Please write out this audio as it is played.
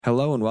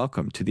Hello and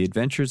welcome to the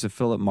Adventures of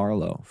Philip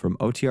Marlowe from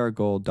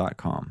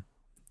OTRGold.com.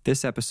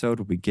 This episode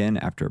will begin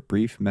after a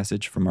brief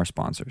message from our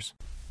sponsors.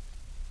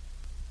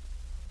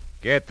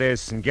 Get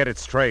this and get it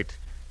straight.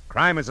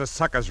 Crime is a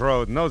sucker's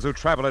road, and those who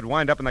travel it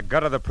wind up in the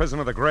gut of the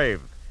prison or the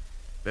grave.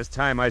 This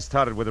time I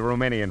started with a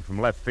Romanian from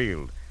left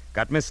field,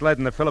 got misled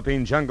in the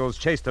Philippine jungles,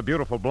 chased a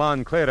beautiful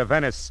blonde clear to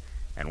Venice,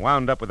 and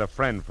wound up with a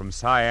friend from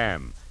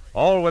Siam,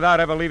 all without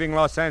ever leaving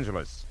Los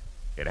Angeles.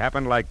 It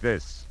happened like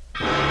this.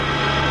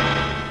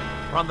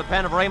 From the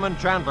pen of Raymond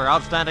Chandler,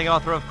 outstanding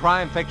author of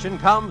crime fiction,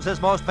 comes his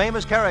most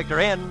famous character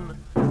in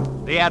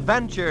The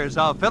Adventures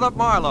of Philip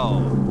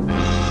Marlowe.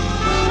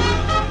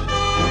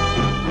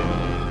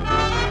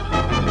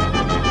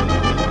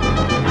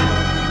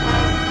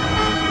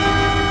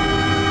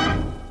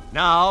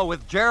 Now,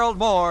 with Gerald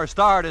Moore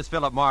starred as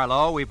Philip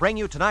Marlowe, we bring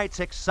you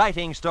tonight's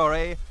exciting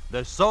story,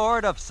 The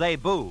Sword of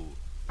Cebu.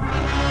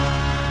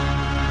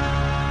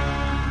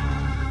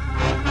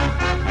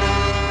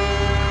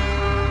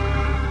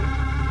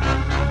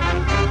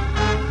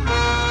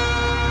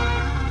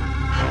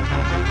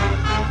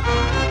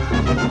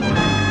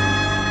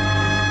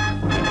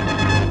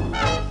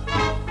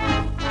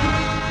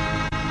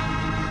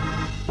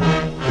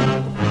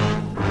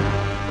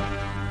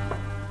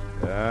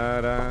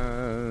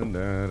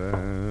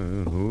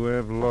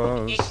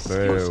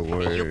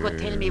 You could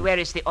tell me where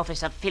is the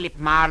office of Philip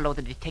Marlowe,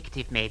 the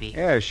detective, maybe?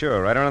 Yeah,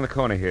 sure. Right around the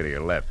corner here to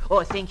your left.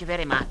 Oh, thank you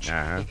very much.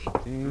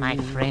 My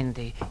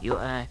friend,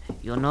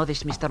 you know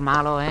this Mr.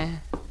 Marlowe, eh?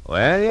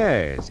 Well,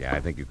 yes. Yeah,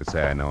 I think you could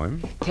say I know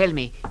him. Tell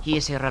me, he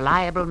is a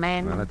reliable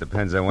man? Well, that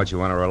depends on what you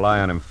want to rely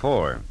on him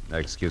for.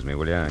 Excuse me,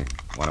 will you? I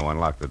want to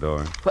unlock the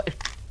door. What?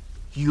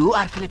 You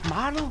are Philip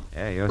Marlowe?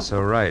 Yeah, you're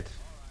so right.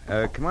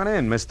 Come on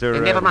in,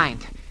 Mr. Never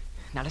mind.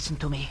 Now listen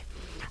to me.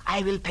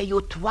 I will pay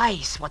you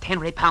twice what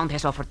Henry Pound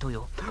has offered to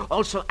you.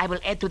 Also, I will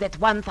add to that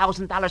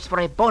 $1,000 for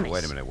a bonus.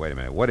 Wait a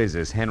minute. What is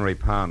this Henry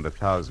Pound,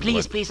 1,000?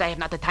 Please, I have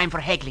not the time for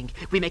haggling.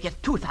 We may get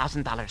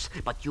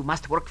 $2,000, but you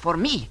must work for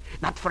me,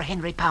 not for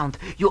Henry Pound.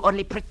 You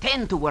only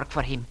pretend to work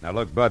for him. Now,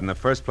 look, Bud, in the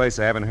first place,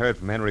 I haven't heard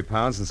from Henry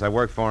Pound since I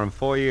worked for him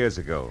 4 years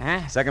ago.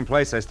 Huh? Second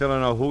place, I still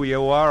don't know who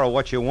you are or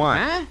what you want.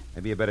 Huh?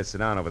 Maybe you better sit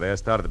down over there,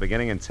 start at the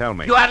beginning, and tell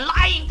me. You are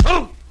lying!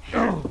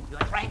 You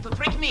are trying to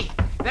trick me.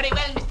 Very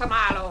well, Mr.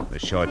 Marlowe. The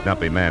short,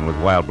 numpy man with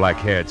wild black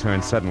hair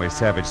turned suddenly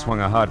savage, swung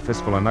a hard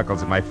fistful of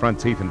knuckles at my front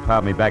teeth, and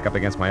piled me back up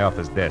against my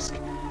office desk.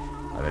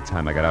 By the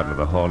time I got out into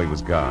the hall, he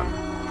was gone.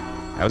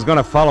 I was going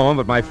to follow him,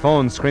 but my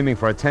phone, screaming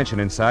for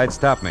attention inside,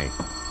 stopped me.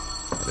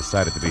 I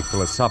decided to be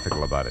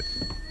philosophical about it.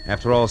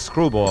 After all,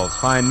 screwballs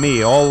find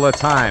me all the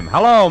time.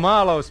 Hello,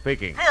 Marlowe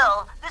speaking.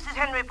 Phil, this is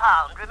Henry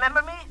Pound.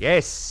 Remember me?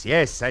 Yes.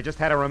 I just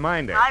had a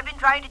reminder. I've been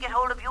trying to get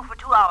hold of you for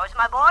 2 hours,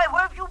 my boy.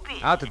 Where have you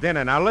been? Out to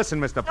dinner. Now listen,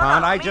 Mr. No,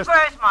 Pound, me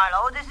first,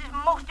 Marlowe. This is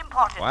most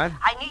important. What?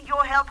 I need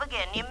your help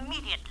again,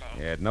 immediately.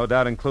 Yeah, it no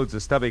doubt includes a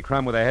stubby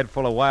crumb with a head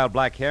full of wild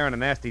black hair and a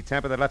nasty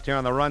temper that left here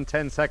on the run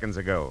 10 seconds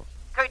ago.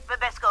 Kurt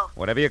Babesco.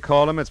 Whatever you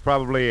call him, it's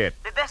probably it.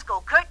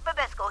 Babesco, Kurt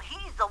Babesco.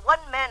 He's the one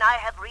man I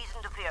have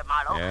reason to fear,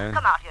 Marlowe. Yeah?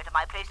 Come out here to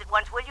my place at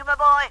once, will you, my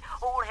boy?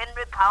 Old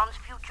Henry Pound's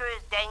future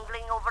is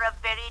dangling over a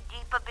very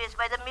deep abyss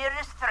by the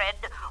merest thread,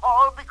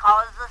 all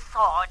because the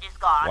sword is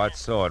gone. What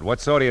sword?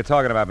 What sword are you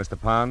talking about, Mr.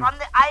 Pound? From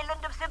the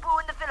island of Cebu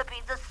in the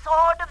Philippines, the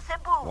sword of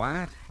Cebu.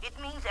 What? It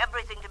means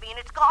everything to me, and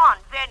it's gone,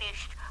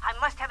 vanished. I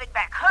must have it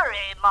back.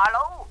 Hurry,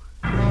 Marlowe.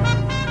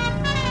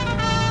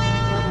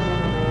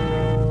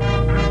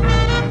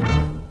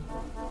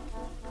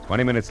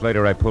 20 minutes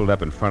later, I pulled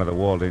up in front of the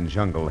walled-in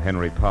jungle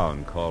Henry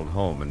Pound called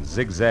home and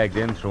zigzagged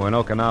in through an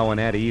Okinawan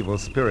anti-evil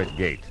spirit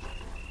gate.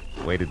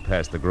 Waded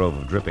past the grove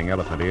of dripping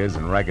elephant ears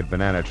and ragged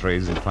banana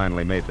trees and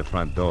finally made the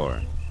front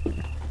door.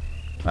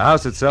 The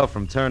house itself,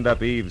 from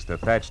turned-up eaves to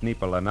thatched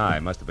nipa lanai,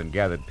 must have been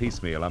gathered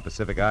piecemeal on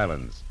Pacific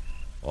Islands,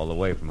 all the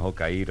way from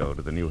Hokkaido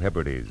to the New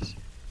Hebrides.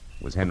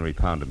 It was Henry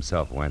Pound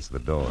himself who answered the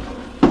door.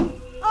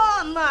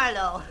 Oh,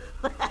 Marlowe.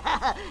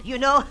 You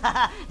know,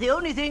 the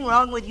only thing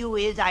wrong with you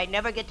is I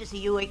never get to see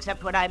you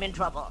except when I'm in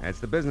trouble.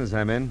 That's the business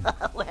I'm in.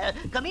 Well,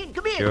 come in.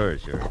 Sure.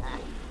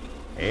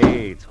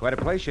 Hey, it's quite a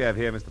place you have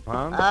here, Mr.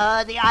 Pound.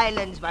 The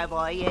islands, my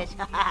boy, yes.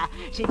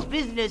 Since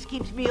business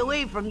keeps me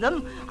away from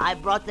them, I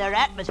brought their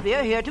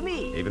atmosphere here to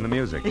me. Even the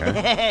music,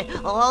 huh?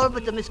 All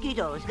but the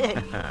mosquitoes.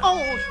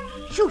 Oh,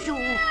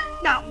 shoo-shoo.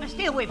 Now,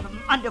 stay away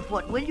from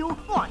underfoot, will you?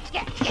 Go on,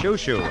 scat.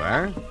 Shoo-shoo,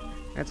 huh?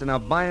 That's an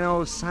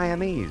albino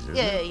Siamese, isn't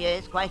it? Yeah,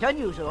 it's quite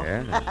unusual.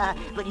 Yeah.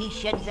 But he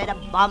sheds that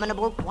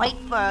abominable white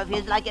fur of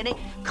his like any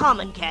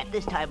common cat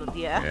this time of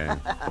year.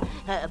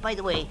 Yeah. By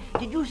the way,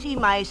 did you see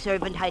my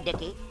servant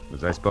Hideki?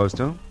 Was I supposed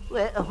to?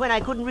 Well, when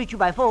I couldn't reach you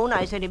by phone,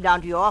 I sent him down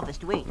to your office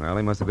to wait. Well,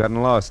 he must have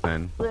gotten lost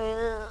then.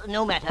 Well,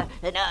 no matter.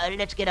 Now,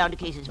 let's get down to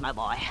cases, my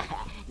boy.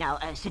 Now,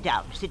 sit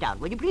down,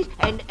 will you please?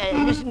 And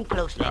listen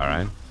closely. All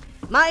right.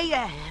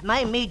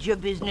 My major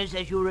business,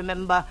 as you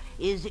remember,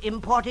 is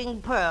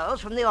importing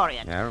pearls from the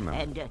Orient. Yeah, I remember.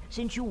 And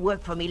since you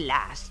worked for me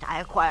last, I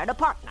acquired a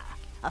partner.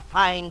 a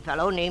fine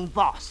fellow named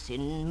Voss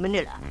in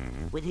Manila.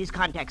 With his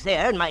contacts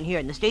there and mine here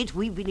in the States,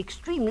 we've been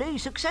extremely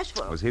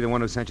successful. Was he the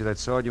one who sent you that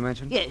sword you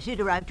mentioned? Yes, it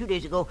arrived 2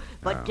 days ago,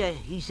 but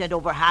he sent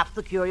over half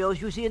the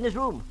curios you see in this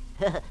room.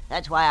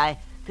 That's why I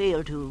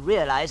failed to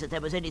realize that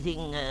there was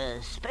anything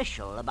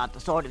special about the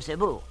sword of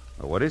Cebu.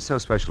 Well, what is so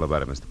special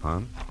about it, Mr.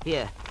 Pound?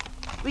 Here,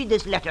 read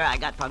this letter I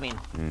got from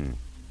him.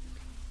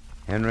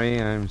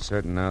 Henry, I'm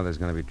certain now there's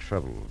going to be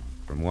trouble.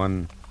 From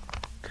one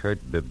Kurt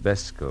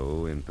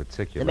Bebesco in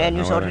particular. The man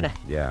you saw However- tonight?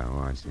 Yeah, oh,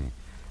 I see.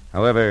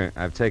 However,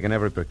 I've taken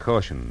every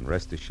precaution.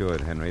 Rest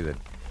assured, Henry, that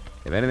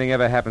if anything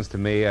ever happens to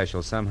me, I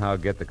shall somehow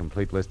get the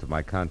complete list of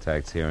my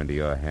contacts here into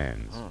your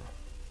hands.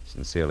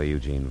 Sincerely,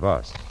 Eugene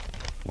Voss.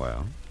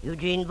 Well?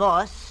 Eugene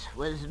Voss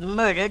was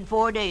murdered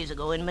 4 days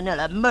ago in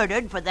Manila.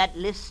 Murdered for that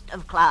list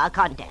of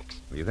contacts.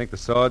 You think the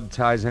sword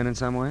ties in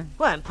some way?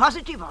 Well, I'm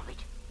positive of it.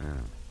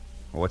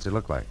 Well, what's it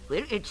look like?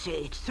 Well, it's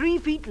 3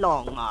 feet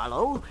long,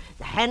 Marlowe.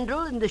 The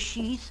handle and the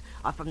sheath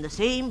are from the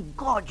same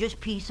gorgeous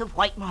piece of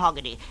white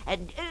mahogany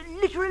and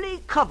literally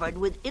covered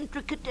with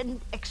intricate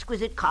and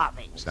exquisite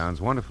carvings.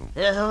 Sounds wonderful.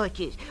 Oh, it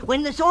is.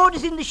 When the sword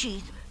is in the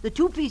sheath, the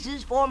 2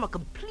 pieces form a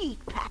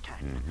complete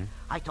pattern.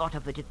 I thought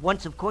of it at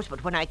once, of course,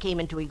 but when I came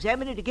in to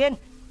examine it again,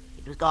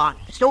 it was gone,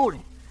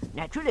 stolen.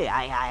 Naturally,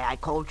 I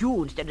called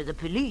you instead of the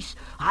police.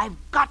 I've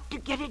got to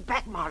get it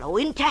back, Marlowe,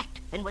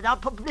 intact and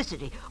without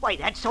publicity. Why,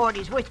 that sword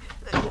is worth...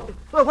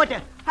 what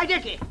the... Hi,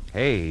 Dickie.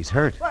 Hey, he's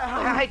hurt.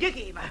 Hi,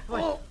 Dickie.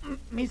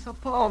 Mr.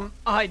 Pound,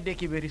 I,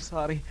 Dickie, very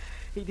sorry.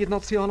 He did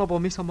not see Honorable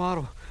Miss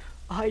Amaro.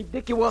 I,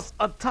 Dickie, was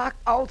attacked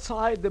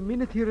outside the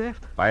minute he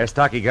left. By a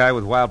stocky guy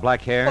with wild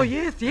black hair? Oh,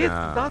 yes,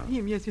 Ah. that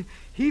him, yes.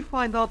 He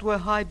find out where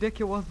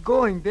Hideki was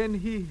going, then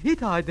he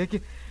hit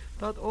Hideki.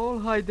 That all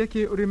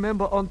Hideki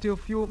remember until a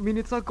few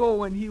minutes ago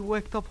when he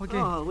waked up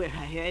again. Oh, well,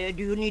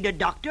 do you need a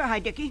doctor, Hi,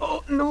 Dickie?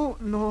 Oh,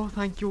 no,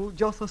 thank you.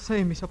 Just the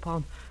same, Mr.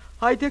 Pound.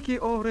 Hideki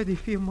already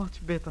feel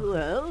much better.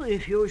 Well,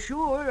 if you're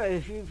sure,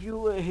 if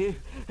you...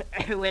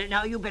 well,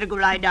 now you better go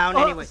lie down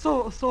anyway.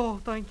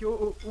 So, thank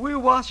you. We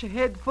wash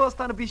head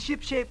first and be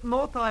ship-shape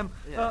no time.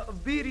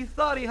 Very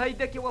sorry,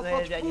 Hideki was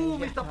Well, such fool,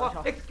 Mr.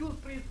 Pound. Excuse,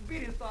 please,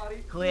 very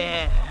sorry.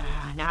 Well,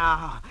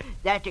 now,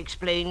 that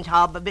explains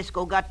how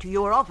Babisco got to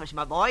your office,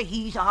 my boy.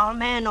 He's our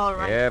man, all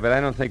right. Yeah, but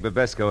I don't think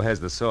Bebesco has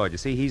the sword. You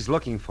see, he's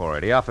looking for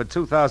it. He offered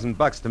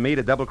 $2,000 to me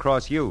to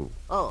double-cross you.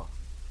 Oh.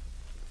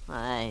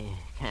 I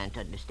can't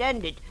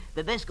understand it.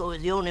 Babesco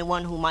is the only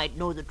one who might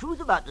know the truth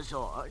about the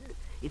sword.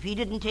 If he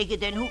didn't take it,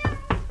 then who...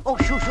 Oh,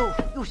 shoo,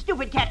 you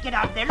stupid cat, get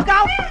out there. Look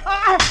out!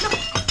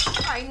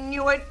 I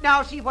knew it.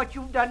 Now see what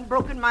you've done,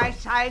 broken my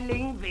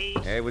siling vase.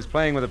 Yeah, he was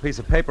playing with a piece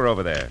of paper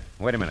over there.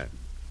 Wait a minute.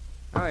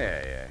 Oh,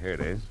 yeah, here it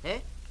is. Eh?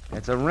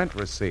 It's a rent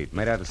receipt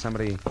made out to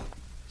somebody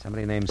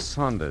named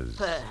Saunders.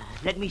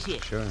 Let me see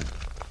it. Sure.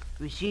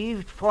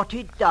 Received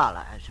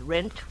 $40.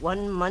 Rent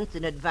 1 month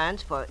in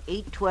advance for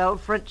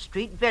 812 Front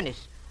Street,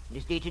 Venice. It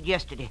is dated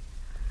yesterday.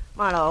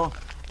 Marlowe,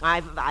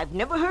 I've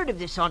never heard of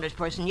this Saunders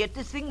person, yet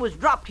this thing was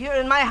dropped here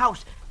in my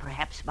house.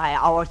 Perhaps by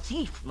our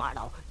thief,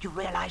 Marlowe. Do you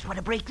realize what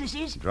a break this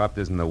is? Dropped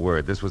isn't the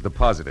word. This was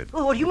deposited.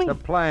 Oh, what do you mean?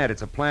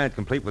 It's a plant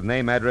complete with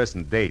name, address,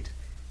 and date.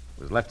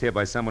 It was left here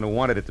by someone who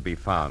wanted it to be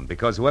found,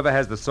 because whoever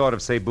has the sword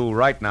of Cebu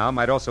right now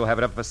might also have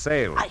it up for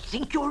sale. I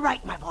think you're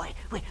right, my boy.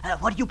 Wait,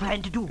 what do you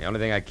plan to do? The only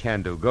thing I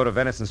can do, go to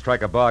Venice and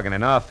strike a bargain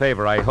in our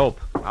favor, I hope.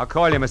 I'll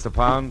call you, Mr.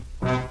 Pound.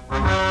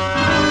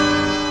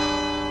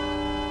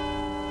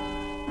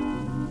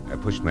 I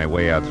pushed my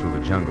way out through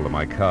the jungle to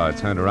my car,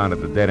 turned around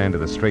at the dead end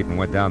of the street, and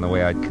went down the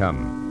way I'd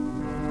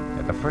come.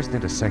 At the first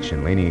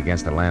intersection, leaning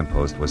against a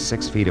lamppost, was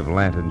 6 feet of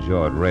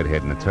lantern-jawed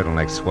redhead in a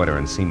turtleneck sweater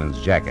and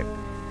seaman's jacket.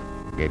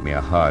 He gave me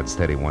a hard,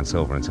 steady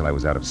once-over until I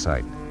was out of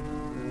sight.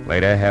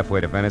 Later,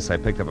 halfway to Venice, I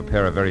picked up a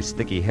pair of very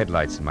sticky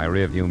headlights in my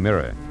rearview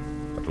mirror,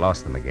 but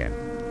lost them again.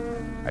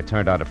 I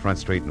turned onto Front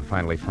Street and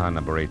finally found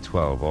number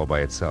 812 all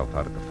by itself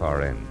out at the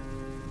far end.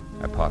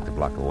 I parked a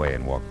block away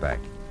and walked back.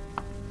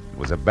 It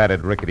was a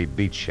battered, rickety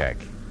beach shack.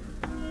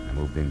 I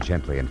moved in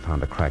gently and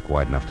found a crack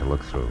wide enough to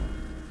look through.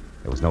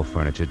 There was no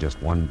furniture,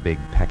 just one big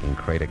packing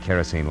crate, a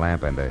kerosene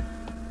lamp, and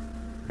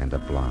a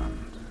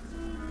blonde.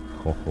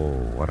 Ho,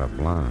 what a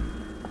blonde.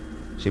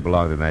 She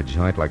belonged in that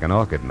joint like an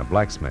orchid in a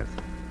blacksmith.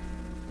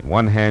 In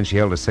one hand, she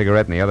held a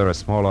cigarette, in the other, a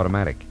small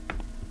automatic.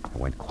 I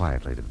went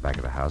quietly to the back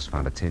of the house,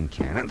 found a tin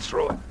can, and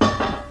threw it.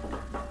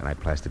 And I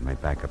plastered my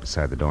back up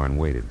beside the door and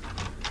waited.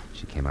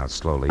 She came out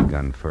slowly,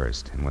 gun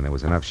first, and when there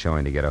was enough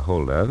showing to get a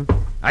hold of,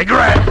 I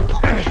grabbed.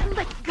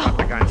 Let go.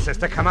 The gun,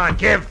 sister. Come on,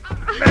 give.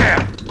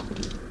 There.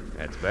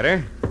 That's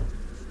better.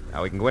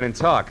 Now we can go in and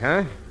talk,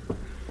 huh?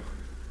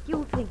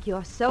 You think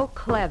you're so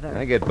clever.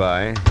 I get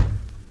by.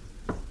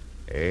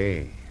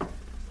 Hey,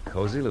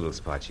 cozy little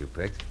spot you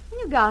picked.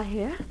 You got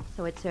here,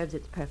 so it serves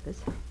its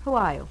purpose. Who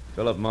are you?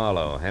 Philip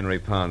Marlowe, Henry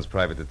Pound's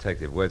private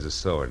detective. Where's his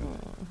sword?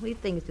 We've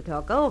things to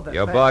talk over.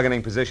 Your first.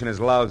 bargaining position is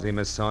lousy,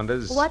 Miss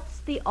Saunders. What's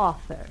the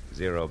offer?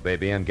 0,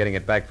 baby. I'm getting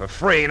it back for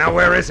free. Now,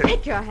 where is it?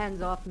 Take your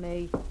hands off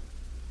me.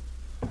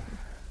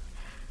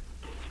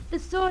 The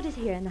sword is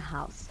here in the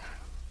house,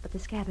 but the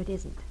scabbard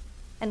isn't.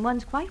 And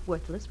one's quite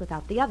worthless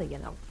without the other, you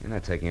know. You're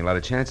not taking a lot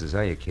of chances,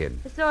 are you,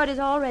 kid? The sword has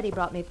already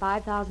brought me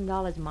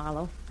 $5,000,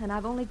 Marlowe, and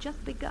I've only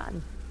just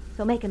begun.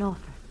 So make an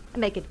offer. And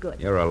make it good.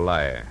 You're a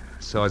liar.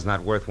 The sword's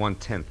not worth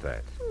 1/10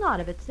 that. Not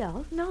of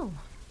itself, no.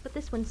 But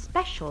this one's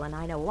special, and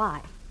I know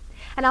why.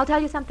 And I'll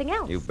tell you something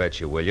else. You bet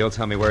you will. You'll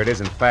tell me where it is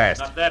and fast.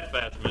 Not that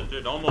fast,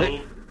 mister. Don't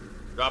move.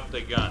 Drop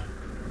the gun.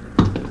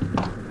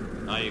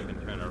 Now you can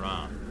turn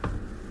around.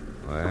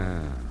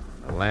 Well,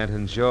 a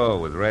lantern jaw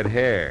with red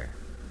hair.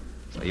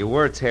 So you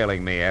were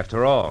tailing me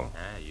after all.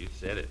 Ah, you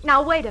said it.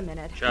 Now, wait a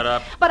minute. Shut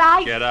up. But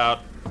I... Get out.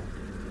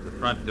 The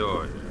front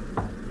doors.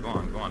 Go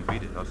on,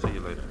 beat it. I'll see you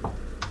later.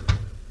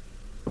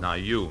 Now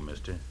you,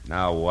 mister.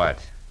 Now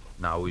what?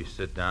 Now we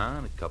sit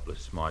down, a couple of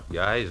smart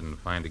guys, and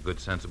find a good,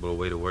 sensible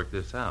way to work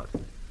this out.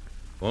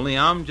 Only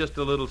I'm just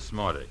a little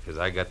smarter, because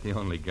I got the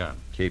only gun.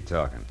 Keep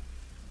talking.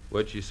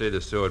 What'd you say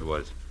the sword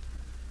was?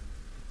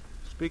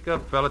 Speak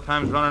up, fella.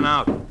 Time's running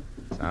out.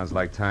 Sounds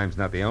like time's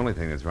not the only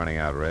thing that's running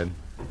out, Red.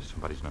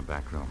 Somebody's in the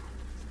back room.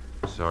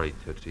 Sorry,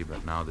 Tootsie,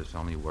 but now this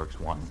only works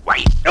one.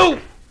 Wait! Oh!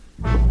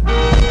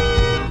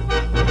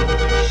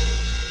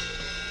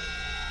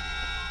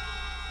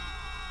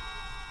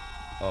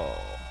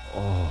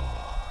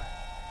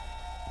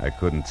 I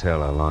couldn't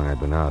tell how long I'd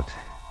been out.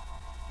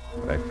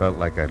 But I felt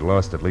like I'd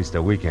lost at least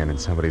a weekend in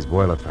somebody's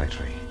boiler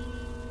factory.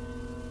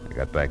 I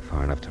got back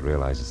far enough to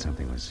realize that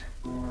something was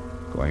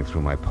going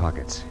through my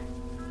pockets.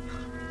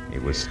 He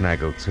was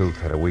snaggle-toothed,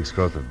 had a week's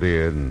growth of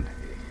beard, and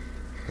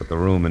put the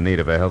room in need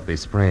of a healthy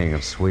spraying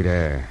of sweet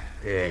air.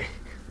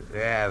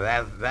 Yeah,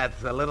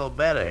 that's a little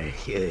better.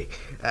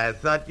 I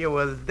thought you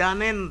was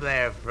done in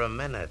there for a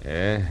minute.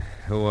 Yeah?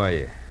 Who are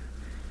you?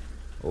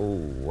 Oh,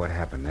 what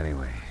happened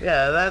anyway?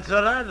 Yeah, that's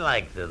what I'd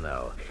like to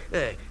know.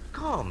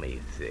 Call me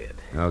Sid.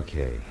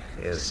 Okay,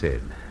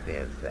 Sid.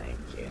 Yes, thank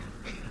you.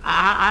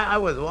 I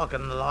was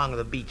walking along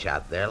the beach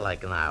out there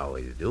like I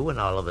always do, and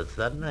all of a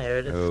sudden I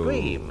heard a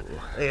scream.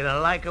 You know,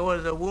 like it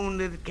was a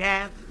wounded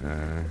cat.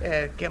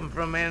 It came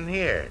from in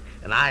here.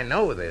 And I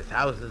know this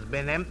house has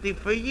been empty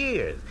for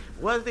years.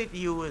 Was it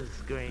you was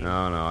screaming?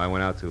 No, I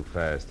went out too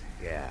fast.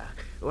 Yeah.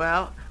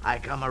 Well, I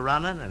come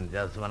a-running, and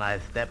just when I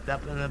stepped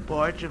up in the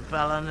porch, a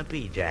fella in a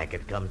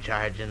pea-jacket come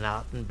charging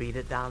out and beat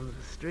it down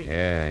the street.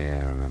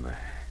 Yeah, I remember.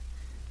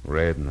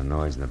 Red and the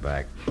noise in the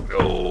back.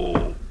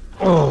 Oh!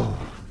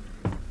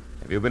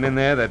 Have you been in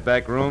there, that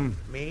back room?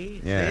 Me?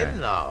 Yeah.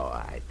 Sid? No,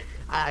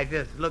 I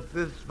just looked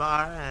this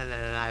far, and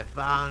I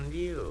found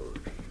you.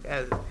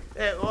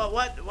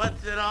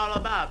 What's it all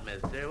about,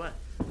 mister?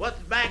 What's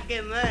back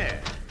in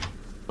there?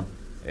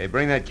 Hey,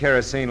 bring that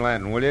kerosene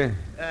lantern, will you?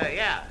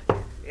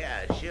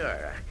 Yeah,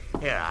 sure.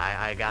 Here,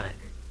 I got it.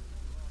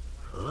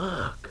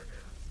 Look,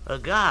 a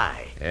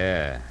guy.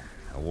 Yeah,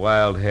 a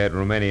wild-haired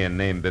Romanian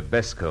named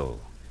Bebesco,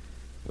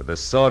 with the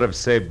sword of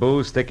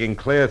Cebu sticking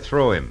clear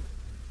through him.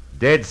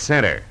 Dead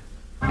center.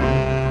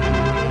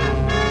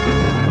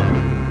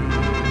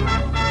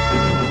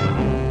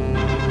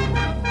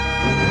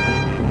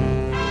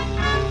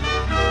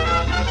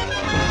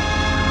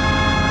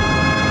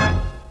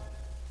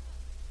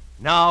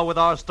 Now, with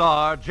our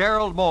star,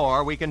 Gerald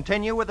Moore, we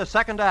continue with the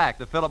second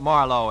act of Philip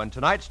Marlowe and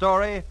tonight's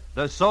story,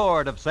 The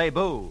Sword of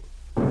Cebu.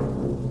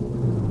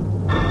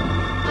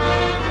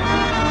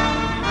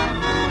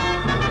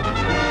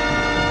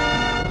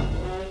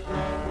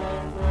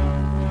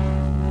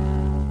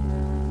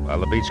 While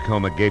the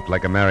beachcomber gaped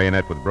like a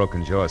marionette with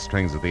broken jaw,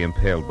 strings of the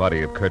impaled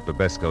body of Kurt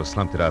Bebesco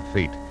slumped at our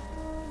feet.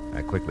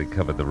 I quickly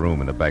covered the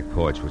room and the back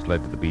porch, which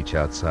led to the beach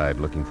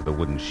outside, looking for the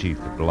wooden sheath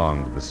that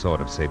belonged to the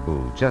sword of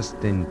Cebu,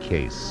 just in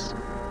case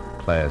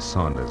Claire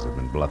Saunders had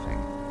been bluffing.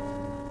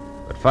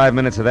 But 5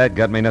 minutes of that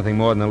got me nothing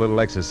more than a little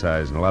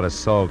exercise and a lot of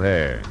salt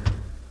air.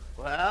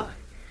 Well,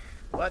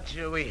 what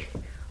should we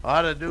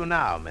ought to do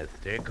now,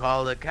 mister?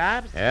 Call the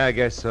cops? Yeah, I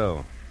guess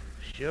so.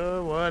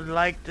 Sure would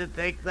like to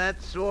take that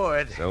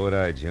sword. So would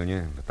I,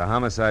 Junior. But the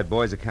homicide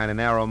boys are kind of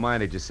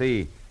narrow-minded, you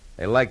see.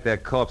 They like their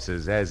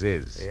corpses as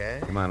is. Yeah?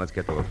 Come on, let's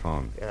get to the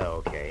phone. Yeah,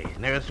 okay.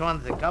 Nearest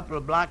one's a couple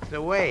of blocks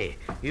away.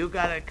 You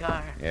got a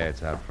car? Yeah,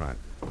 it's out front.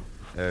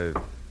 Got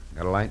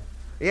a light?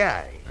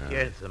 Yeah,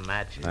 here's some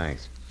matches.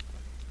 Thanks.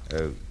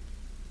 Hey,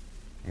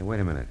 wait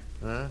a minute.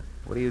 Huh?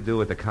 What do you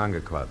do at the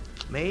Conga Club?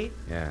 Me?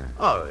 Yeah.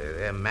 Oh,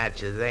 them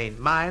matches ain't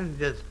mine.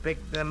 Just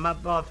picked them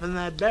up off in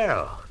that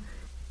barrel.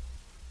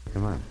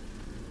 Come on.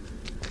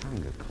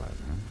 Conga Club,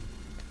 huh?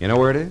 You know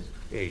where it is?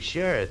 Yeah,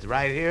 sure, it's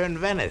right here in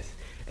Venice.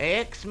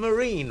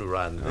 Ex-Marine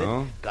runs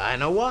Oh? it.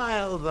 Kinda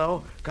wild,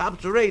 though.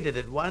 Cops raided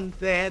it once.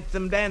 They had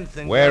some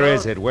dancing. Where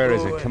girls. is it? Where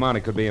is it? Come on,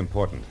 it could be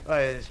important.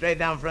 Straight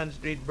down Front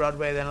Street,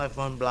 Broadway, then left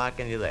one block,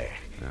 and you're there.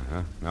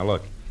 Uh-huh. Now,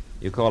 look.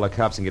 You call the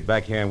cops and get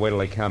back here and wait till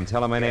they come.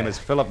 Tell them my name is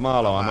Philip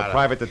Marlowe. I'm a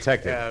private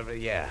detective.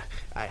 Yeah.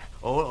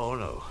 Oh,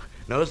 no.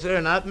 No, sir,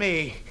 not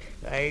me.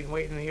 I ain't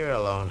waiting here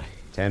alone.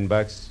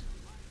 $10?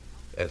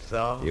 That's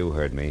all? You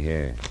heard me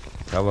here.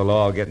 Tell the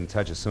law I'll get in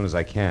touch as soon as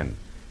I can.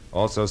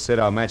 Also, Sid,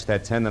 I'll match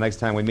that 10 the next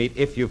time we meet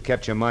if you've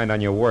kept your mind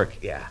on your work.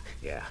 Yeah,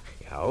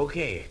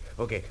 okay.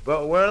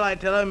 But where'll I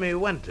tell him he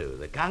went to?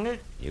 The Conga?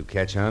 You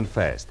catch on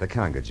fast. The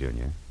Conga,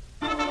 Junior.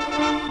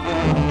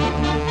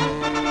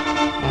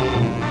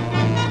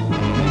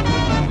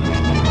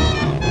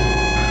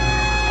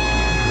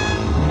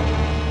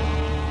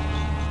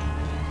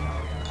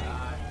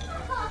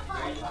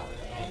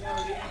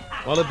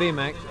 What'll it be,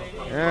 Mac?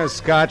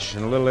 Scotch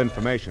and a little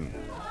information.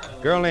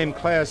 Girl named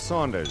Claire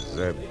Saunders,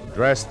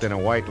 dressed in a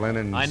white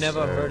linen... I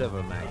never heard of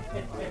her, Mac.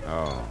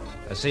 Oh.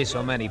 I see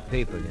so many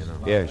people, you know.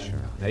 Yeah, sure.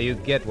 Now, you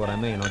get what I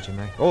mean, don't you,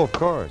 Mac? Oh, of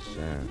course,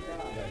 yeah.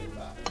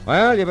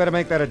 Well, you better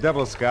make that a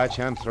double Scotch.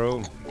 I'm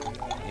through.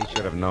 He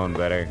should have known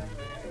better.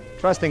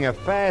 Trusting a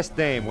fast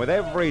dame with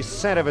every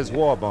cent of his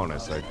war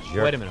bonus, a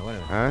jerk. Wait a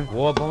minute. Huh?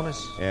 War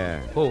bonus? Yeah.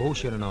 Who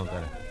should have known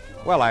better?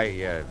 Well,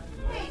 Hey,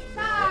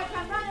 Sarge,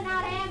 I'm running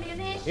out of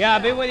ammunition. Yeah,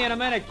 I'll be with you in a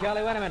minute,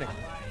 Kelly. Wait a minute.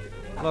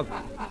 Look,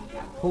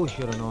 who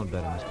should have known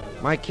better, mister?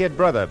 My kid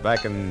brother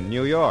back in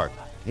New York.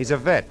 He's a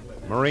vet,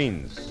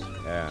 Marines.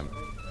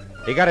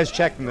 He got his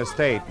check from the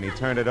state, and he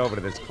turned it over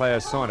to this Claire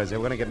Saunders. They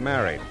were going to get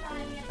married.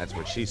 That's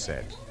what she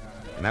said.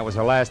 And that was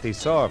the last he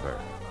saw of her.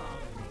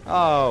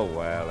 Oh,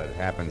 well, it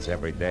happens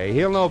every day.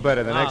 He'll know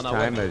better the next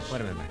time. Wait a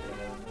minute, man.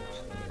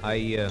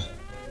 I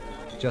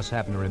just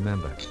happen to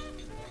remember.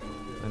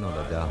 I know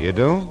the doll. You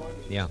do?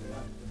 Yeah.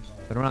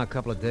 Been around a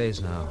couple of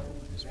days now.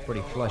 It's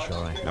pretty flush,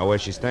 all right. Know where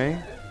she's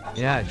staying?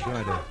 Yeah, sure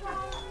I do.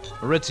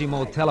 A ritzy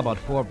motel about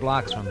 4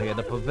 blocks from here,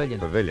 the Pavilion.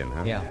 Pavilion,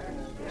 huh? Yeah.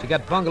 She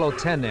got bungalow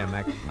 10 there,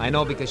 Mac. I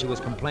know because she was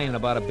complaining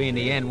about it being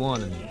the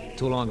N1 and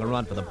too long a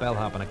run for the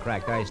bellhop and a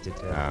cracked ice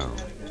detail. Oh.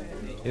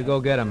 You go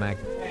get her, Mac.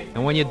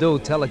 And when you do,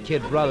 tell the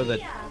kid brother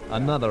that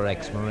another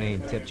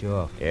ex-Marine tipped you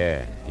off.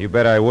 Yeah, you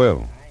bet I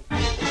will.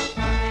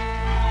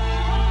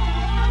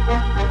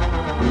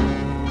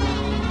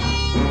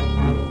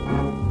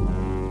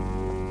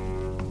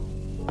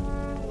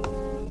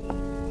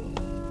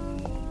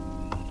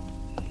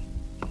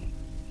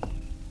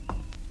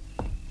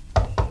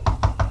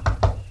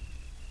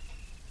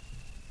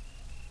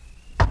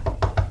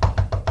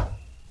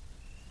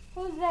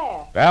 Who's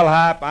there?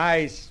 Bellhop,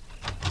 ice.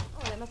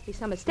 Oh, there must be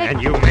some mistake.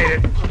 And you made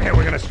it. Here,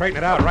 we're going to straighten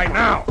it out right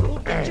now.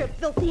 Get your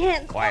filthy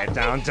hands. Quiet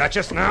down,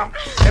 Duchess. Now,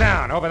 sit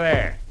down over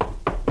there.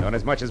 Don't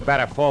as much as bat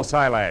a false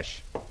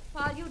eyelash.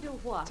 While you do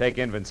what? Take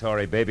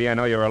inventory, baby. I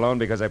know you're alone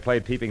because I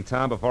played Peeping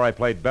Tom before I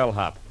played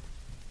bellhop.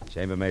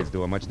 Chambermaids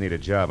do a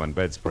much-needed job on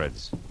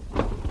bedspreads.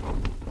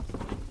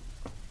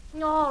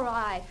 All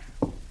right.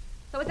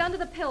 So it's under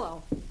the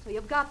pillow. So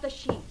you've got the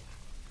sheet.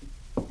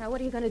 Now,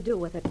 what are you going to do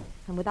with it?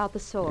 And without the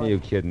sword? Are you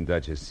kidding,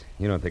 Duchess?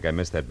 You don't think I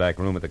missed that back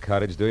room at the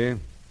cottage, do you?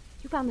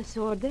 You found the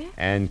sword there?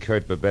 And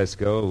Kurt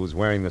Babesco, who's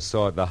wearing the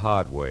sword the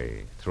hard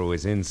way, through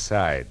his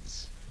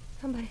insides.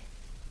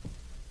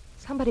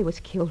 Somebody was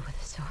killed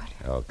with a sword.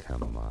 Oh,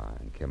 come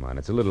on.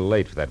 It's a little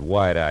late for that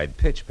wide-eyed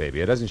pitch,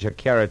 baby. Doesn't your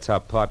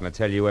carrot-top partner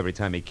tell you every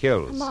time he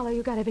kills? Marlowe,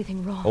 you got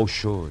everything wrong. Oh,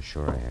 sure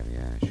I have.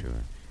 Yeah,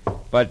 sure.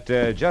 But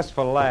just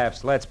for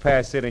laughs, let's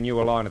pass it and you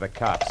along to the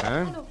cops,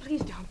 huh? Oh, no,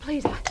 please don't.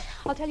 Please.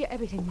 I'll tell you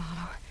everything,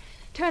 Marlowe.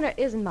 Turner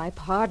isn't my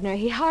partner.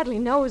 He hardly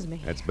knows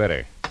me. That's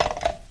better.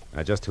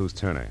 Now, just who's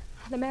Turner?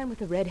 The man with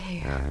the red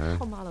hair. Uh-huh.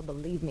 Oh, Marlowe,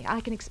 believe me.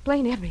 I can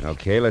explain everything.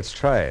 Okay, let's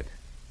try it.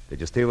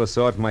 Did you steal the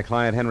sword from my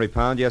client, Henry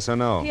Pound, yes or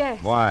no?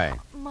 Yes. Why?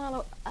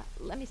 Marlowe,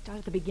 let me start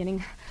at the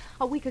beginning.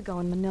 A week ago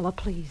in Manila,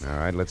 please. All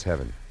right, let's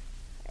have it.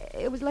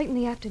 It was late in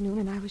the afternoon,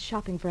 and I was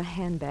shopping for a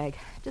handbag,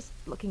 just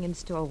looking in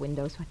store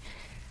windows when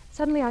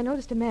suddenly I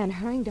noticed a man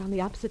hurrying down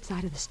the opposite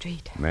side of the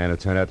street. Man who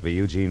turned out to be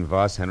Eugene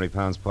Voss, Henry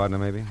Pound's partner,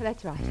 maybe?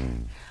 That's right.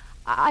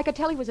 I could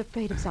tell he was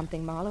afraid of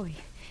something, Marlowe.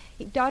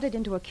 He darted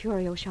into a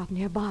curio shop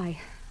nearby.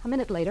 A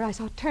minute later, I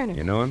saw Turner.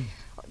 You know him?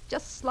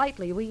 Just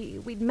slightly.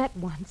 We'd met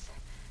once.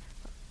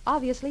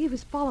 Obviously, he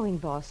was following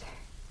Voss.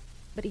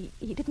 But he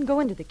didn't go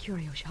into the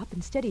curio shop.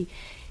 Instead, he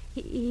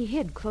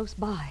hid close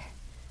by.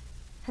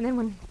 And then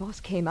when Voss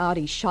came out,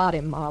 he shot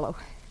him, Marlowe.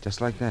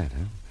 Just like that,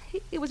 huh?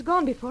 He was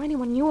gone before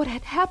anyone knew what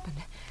had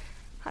happened.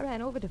 I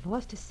ran over to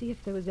Voss to see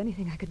if there was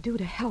anything I could do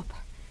to help.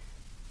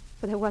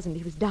 But there wasn't.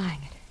 He was dying.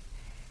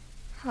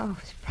 Oh,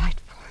 it was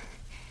frightful.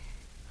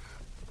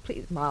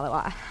 Please,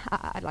 Marlowe,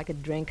 I'd like a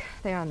drink.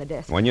 They're on the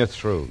desk. When you're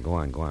through, go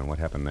on. What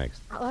happened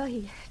next? Well,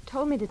 he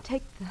told me to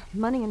take the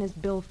money in his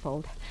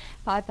billfold,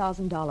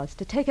 $5,000,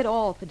 to take it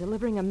all for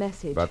delivering a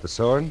message. About the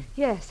sword?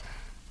 Yes.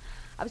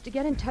 I was to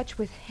get in touch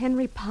with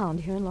Henry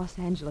Pound here in Los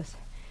Angeles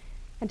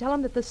and tell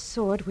him that the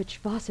sword which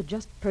Voss had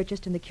just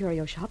purchased in the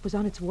curio shop was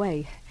on its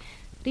way,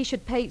 that he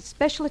should pay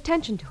special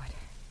attention to it.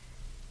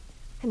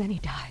 And then he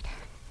died.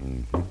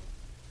 Mm-hmm.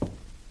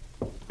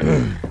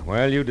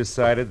 Well, you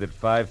decided that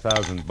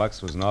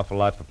 $5,000 was an awful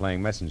lot for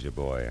playing messenger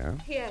boy, huh?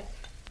 Yes.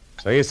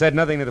 So you said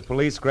nothing to the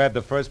police, grabbed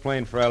the first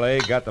plane for L.A.,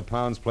 got the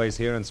Pound's place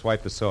here, and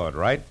swiped the sword,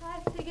 right? I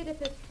figured if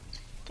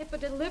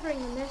delivering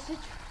the message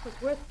was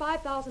worth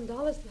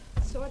 $5,000,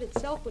 the sword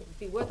itself would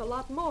be worth a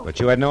lot more. But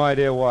you had no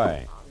idea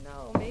why.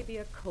 Oh, no. Maybe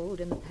a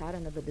code in the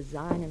pattern of the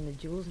design and the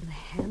jewels in the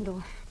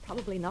handle.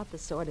 Probably not the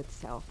sword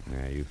itself.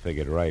 Yeah, you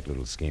figured right,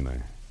 little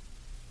schemer.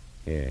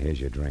 Here's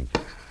your drink.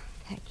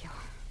 Thank you.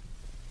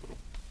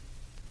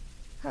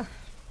 The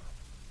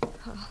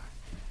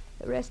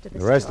rest of the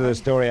The rest of the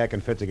story I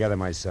can fit together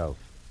myself.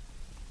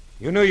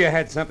 You knew you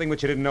had something,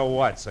 but you didn't know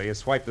what, so you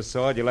swiped the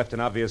sword, you left an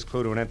obvious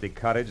clue to an empty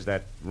cottage,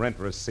 that rent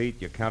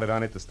receipt, you counted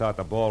on it to start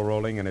the ball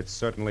rolling, and it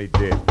certainly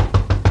did.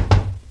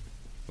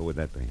 Who would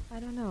that be? I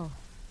don't know.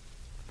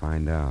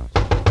 Find out.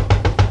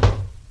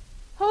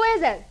 Who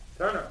is it?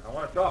 Turner, I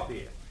want to talk to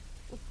you.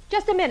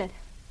 Just a minute.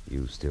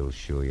 You still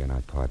sure you're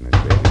not partners,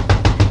 baby?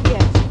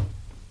 Yes.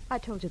 I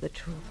told you the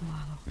truth,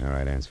 Marlowe. All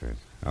right, answer it.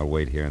 I'll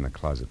wait here in the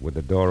closet with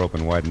the door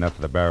open wide enough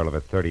for the barrel of a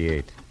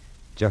 .38,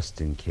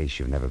 just in case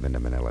you've never been to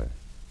Manila.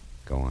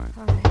 Go on.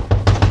 All right.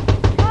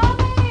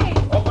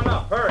 Tommy! Open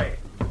up, hurry.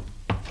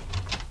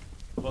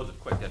 Close it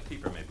quick. That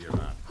peeper may be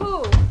around.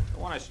 Who? The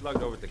one I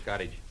slugged over at the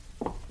cottage.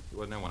 He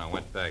wasn't there when I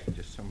went back.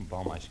 Just some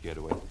bum I scared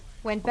away.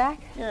 Went back?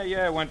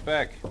 Yeah, I went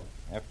back.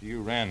 After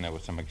you ran, there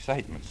was some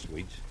excitement,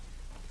 Sweets.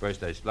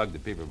 First, I slugged the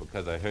peeper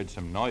because I heard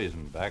some noise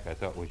in the back. I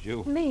thought it was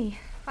you. Me?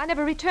 I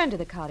never returned to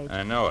the cottage.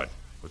 I know it.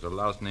 It was a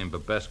louse named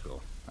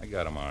Babesco. I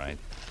got him all right.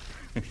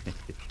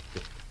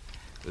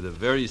 With the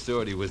very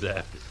sword he was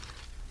after.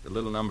 The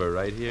little number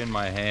right here in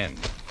my hand.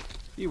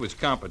 He was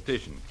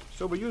competition.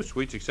 So were you,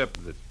 Sweets, except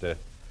that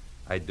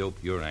I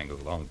doped your angle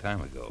a long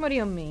time ago. What do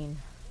you mean?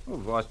 Well,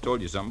 Voss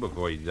told you something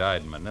before he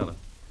died in Manila.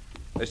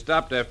 I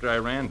stopped after I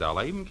ran, doll.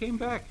 I even came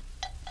back.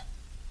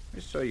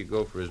 I saw you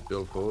go for his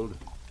billfold.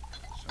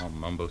 Saw him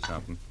mumble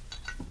something.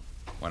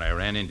 When I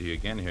ran into you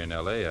again here in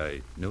L.A.,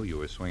 I knew you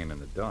were swinging in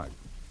the dark.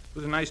 It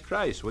was a nice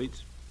try,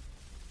 Sweets.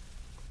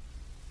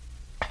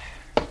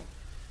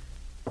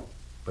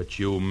 But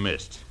you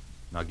missed.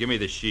 Now give me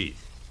the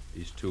sheath.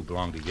 These two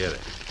belong together.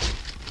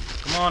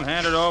 Come on,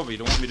 hand it over. You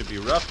don't want me to be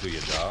rough, do you,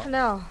 doll?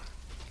 No.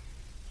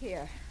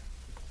 Here.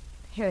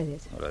 Here it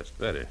is. Oh, that's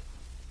better.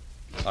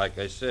 Like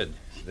I said,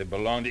 they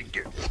belong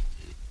together.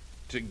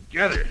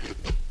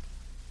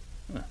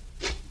 Huh.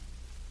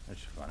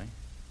 That's funny.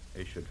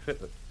 They should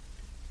fit.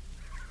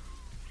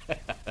 What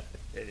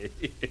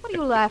are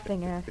you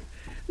laughing at?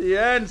 The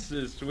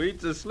answer,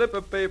 Sweets, a slip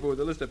of paper with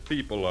a list of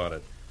people on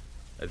it.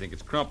 I think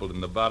it's crumpled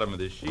in the bottom of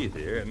the sheath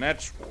here, and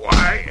that's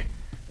why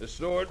the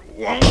sword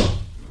won't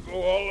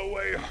go all the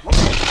way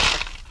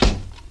home.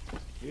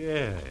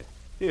 Yeah,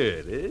 here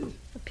it is.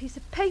 A piece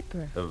of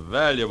paper. A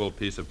valuable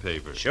piece of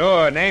paper.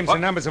 Sure, names and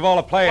numbers of all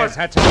the players.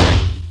 What? That's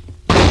all.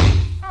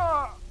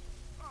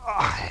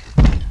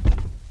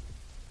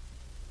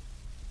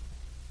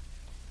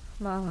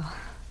 Marlowe.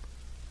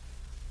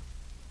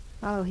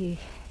 Marlowe, he's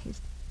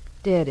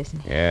dead,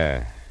 isn't he?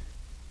 Yeah.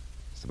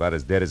 It's about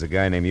as dead as a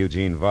guy named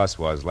Eugene Voss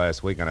was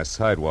last week on a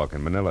sidewalk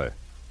in Manila.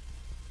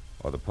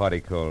 Or the party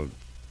called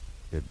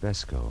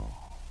Babesco.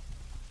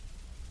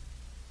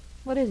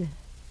 What is it?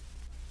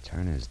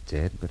 Turner's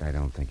dead, but I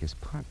don't think his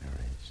partner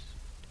is.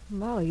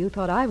 Marlowe, you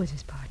thought I was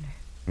his partner.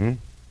 Hmm?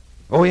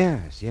 Oh,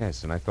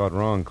 yes, and I thought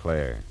wrong,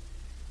 Claire.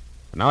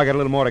 But now I got a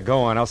little more to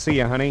go on. I'll see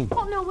you, honey.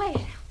 Oh, no, wait.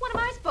 What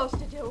am I supposed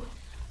to do?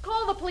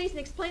 Call the police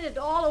and explain it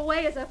all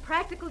away as a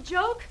practical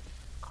joke?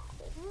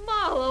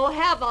 Marlowe,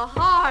 have a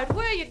heart.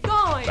 Where are you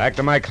going? Back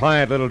to my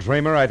client, little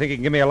dreamer. I think you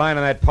can give me a line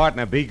on that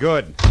partner. Be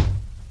good.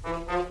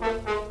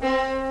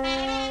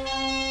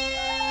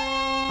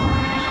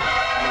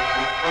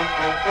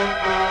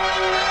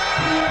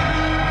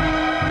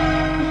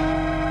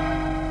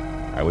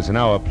 I was an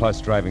hour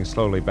plus driving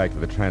slowly back to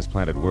the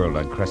transplanted world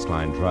on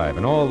Crestline Drive,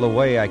 and all the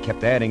way I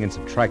kept adding and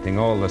subtracting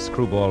all the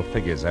screwball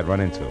figures I'd run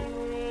into,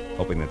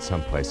 hoping that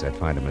someplace I'd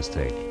find a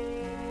mistake.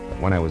 But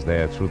when I was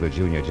there through the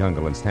junior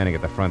jungle and standing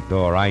at the front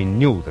door, I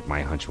knew that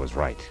my hunch was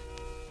right.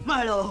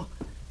 Marlowe,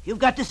 you've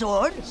got the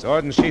sword?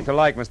 Sword and sheath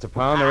alike, Mr.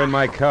 Pound. They're in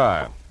my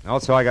car.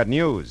 Also, I got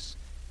news.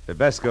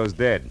 Babesco's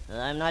dead.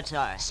 I'm not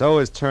sorry. So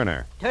is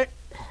Turner.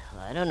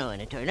 I don't know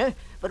any Turner,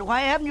 but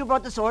why haven't you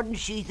brought the sword and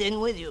sheath in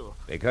with you?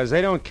 Because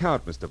they don't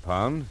count, Mr.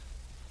 Pound.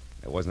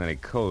 There wasn't any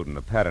code in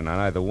the pattern on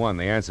either one.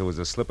 The answer was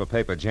a slip of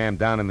paper jammed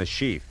down in the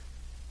sheath.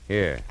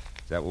 Here.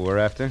 Is that what we're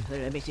after?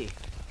 Let me see.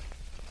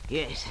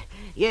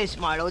 Yes,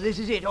 Marlowe, this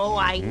is it. Oh,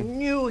 I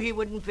knew he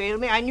wouldn't fail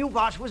me. I knew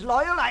Boss was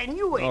loyal. I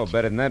knew it. Oh,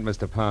 better than that,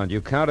 Mr. Pound. You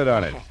counted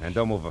on it. And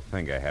don't move a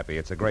finger, Happy.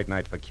 It's a great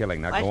night for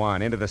killing. Now What? go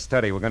on. Into the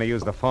study. We're going to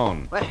use the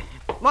phone. Well,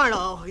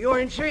 Marlowe, you're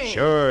insane.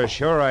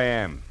 Sure I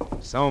am.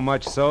 So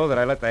much so that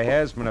I let the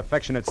hairs from an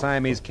affectionate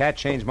Siamese cat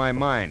change my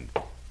mind.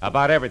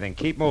 About everything.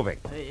 Keep moving.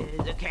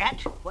 The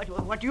cat?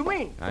 What do you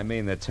mean? I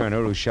mean the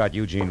Turner who shot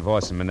Eugene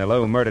Voss in Manila,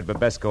 who murdered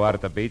Babesco out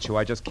at the beach, who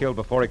I just killed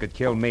before he could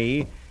kill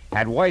me,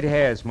 had white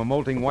hairs from a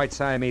molting white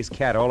Siamese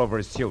cat all over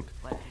his suit.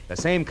 What? The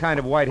same kind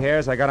of white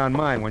hairs I got on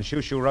mine when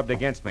Shoo-Shoo rubbed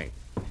against me.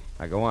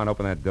 Now go on,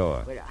 open that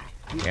door.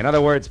 In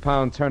other words,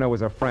 Pound, Turner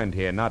was a friend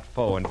here, not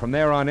foe, and from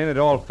there on in, it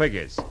all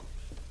figures.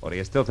 Or do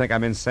you still think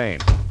I'm insane?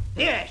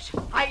 Yes,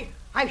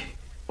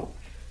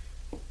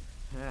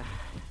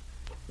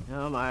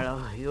 No,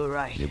 Marlowe, you're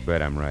right. You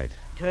bet I'm right.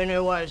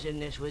 Turner was in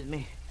this with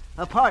me.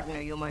 A partner,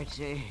 you might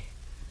say.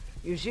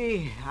 You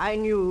see, I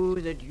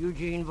knew that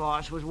Eugene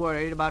Voss was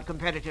worried about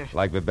competitors.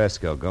 Like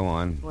Babesco, go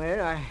on.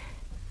 Well,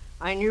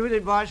 I knew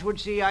that Voss would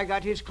see I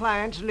got his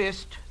client's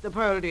list, the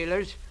pearl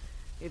dealers,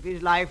 if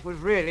his life was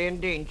really in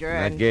danger.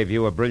 That gave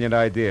you a brilliant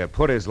idea.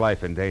 Put his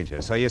life in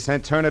danger. So you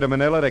sent Turner to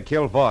Manila to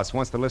kill Voss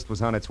once the list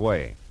was on its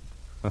way.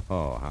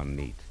 Oh, how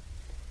neat.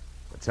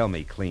 But tell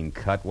me, Clean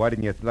Cut, why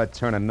didn't you let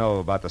Turner know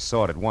about the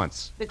sword at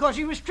once? Because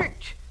he was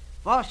tricked.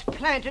 Boss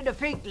planted a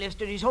fake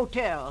list at his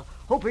hotel,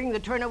 hoping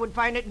that Turner would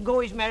find it and go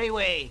his merry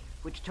way,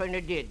 which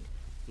Turner did.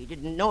 He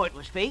didn't know it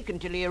was fake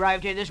until he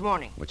arrived here this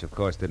morning. Which, of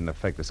course, didn't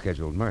affect the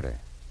scheduled murder.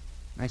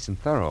 Nice and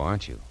thorough,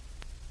 aren't you?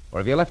 Or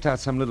have you left out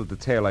some little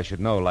detail I should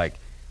know, like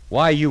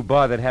why you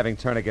bothered having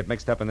Turner get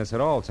mixed up in this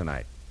at all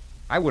tonight?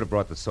 I would have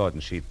brought the sword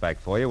and sheath back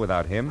for you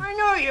without him. I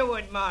know you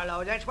would,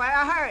 Marlowe. That's why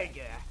I hired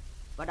you.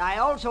 But I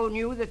also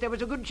knew that there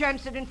was a good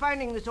chance that in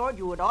finding the sword,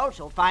 you would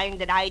also find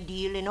that I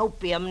deal in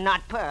opium,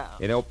 not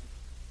pearl.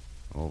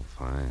 Oh,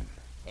 fine.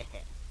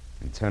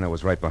 And Turner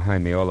was right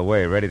behind me all the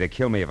way, ready to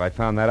kill me if I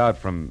found that out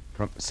from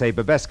say,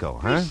 Babesco,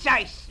 huh?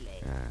 Precisely.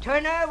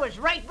 Turner was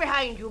right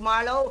behind you,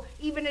 Marlowe,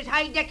 even as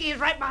Heidecky is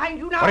right behind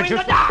you now What in did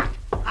the you-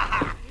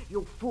 dark.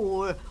 You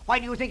fool. Why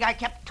do you think I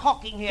kept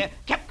talking here,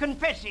 kept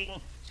confessing?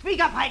 Speak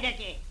up,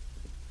 Heidecky.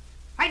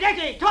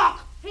 Heidecky,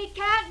 talk! He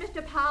can't,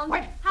 Mr. Pound.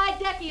 What?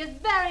 Heidecky is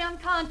very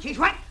unconscious. He's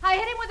what? I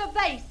hit him with a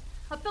vase,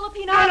 a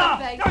Philippine No, island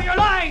vase. no, you're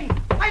lying!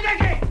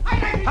 Heidecky!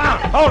 Heidecky!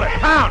 Pound! Hold it!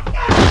 Pound!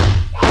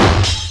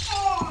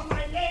 Oh,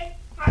 my leg!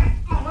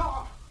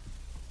 Oh,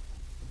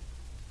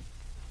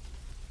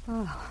 no.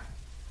 Oh.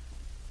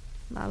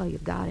 Marlowe, you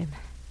got him.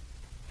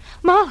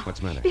 Marlowe! What's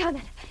the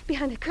matter?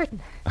 Behind the curtain.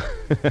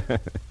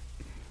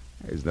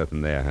 There's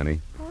nothing there, honey.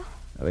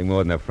 Nothing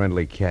more than a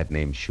friendly cat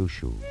named Shoo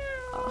Shoo.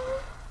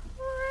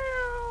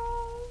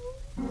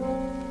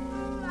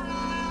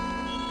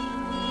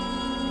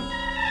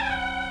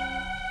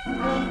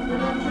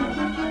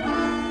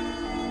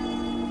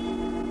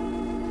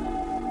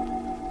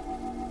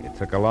 It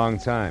took a long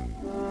time.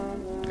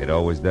 It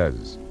always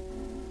does.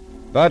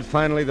 But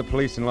finally, the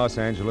police in Los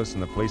Angeles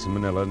and the police in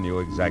Manila knew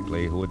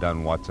exactly who had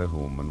done what to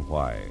whom and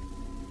why.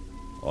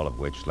 All of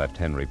which left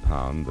Henry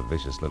Pound, the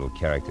vicious little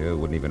character who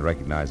wouldn't even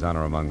recognize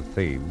honor among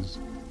thieves,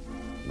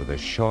 with a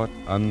short,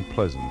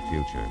 unpleasant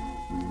future.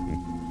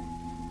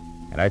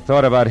 And I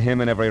thought about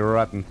him and every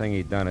rotten thing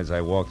he'd done as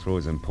I walked through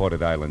his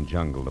imported island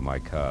jungle to my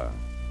car.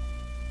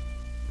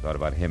 I thought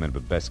about him and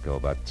Babesco,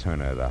 about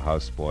Turner, the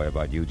houseboy,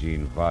 about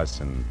Eugene Voss,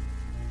 and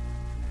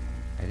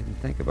I didn't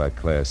think about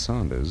Claire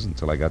Saunders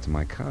until I got to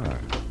my car.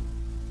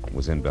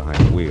 Was in behind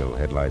the wheel,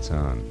 headlights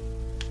on.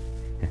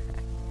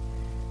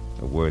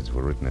 The words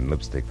were written in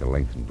lipstick the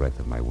length and breadth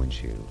of my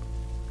windshield.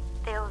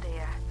 Phil,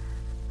 dear,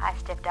 I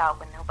stepped out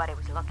when nobody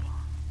was looking.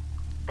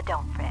 But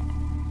don't fret.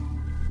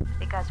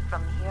 Because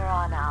from here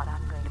on out,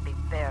 I'm going to be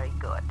very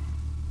good.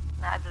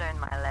 I've learned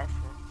my lesson.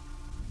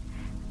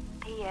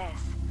 P.S.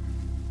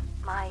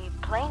 My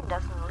plane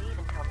doesn't leave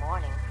until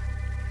morning.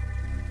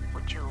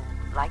 Would you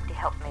like to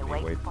help me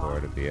Wait for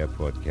it at the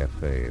airport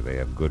cafe. They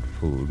have good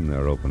food and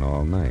they're open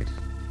all night.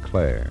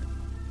 Claire.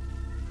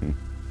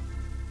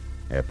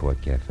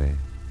 Airport cafe.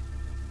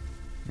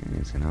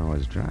 It's an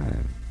hour's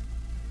drive.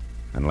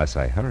 Unless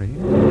I hurry.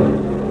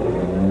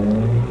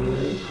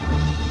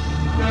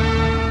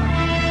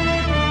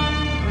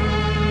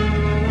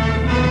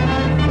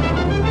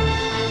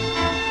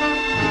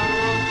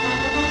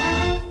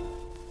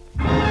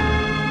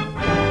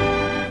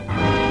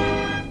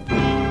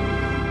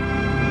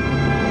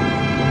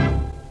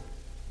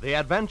 The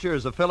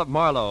Adventures of Philip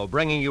Marlowe,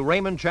 bringing you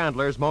Raymond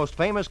Chandler's most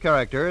famous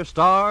character,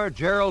 star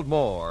Gerald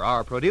Moore,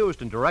 are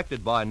produced and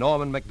directed by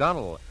Norman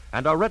MacDonald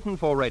and are written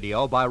for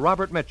radio by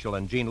Robert Mitchell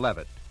and Gene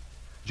Levitt.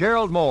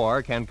 Gerald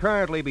Moore can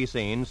currently be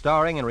seen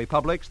starring in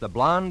Republic's The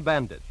Blonde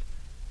Bandit.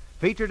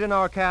 Featured in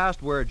our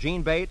cast were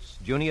Gene Bates,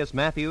 Junius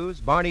Matthews,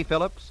 Barney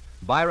Phillips,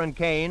 Byron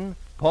Kane,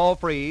 Paul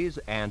Frees,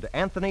 and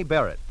Anthony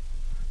Barrett.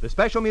 The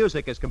special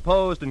music is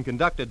composed and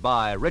conducted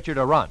by Richard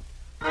Arant.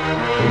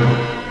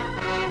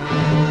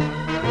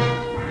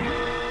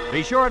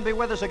 Be sure to be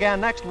with us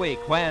again next week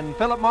when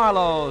Philip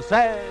Marlowe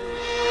says...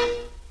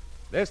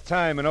 This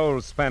time, an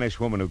old Spanish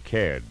woman who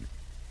cared,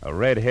 a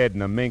redhead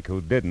and a mink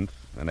who didn't,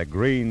 and a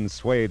green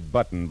suede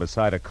button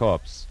beside a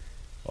corpse,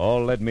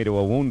 all led me to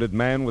a wounded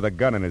man with a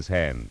gun in his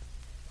hand,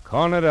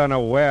 cornered on a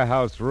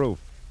warehouse roof.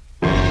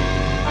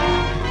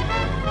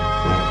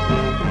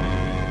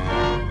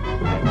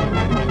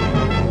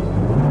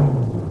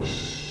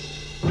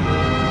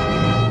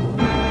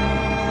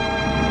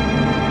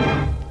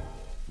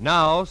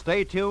 Now,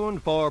 stay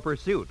tuned for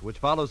Pursuit, which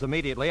follows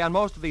immediately on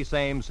most of these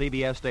same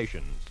CBS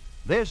stations.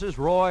 This is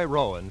Roy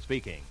Rowan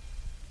speaking.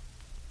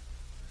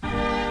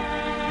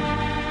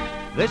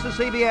 This is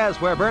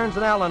CBS, where Burns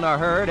and Allen are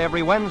heard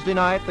every Wednesday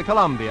night, the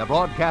Columbia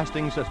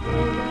Broadcasting System.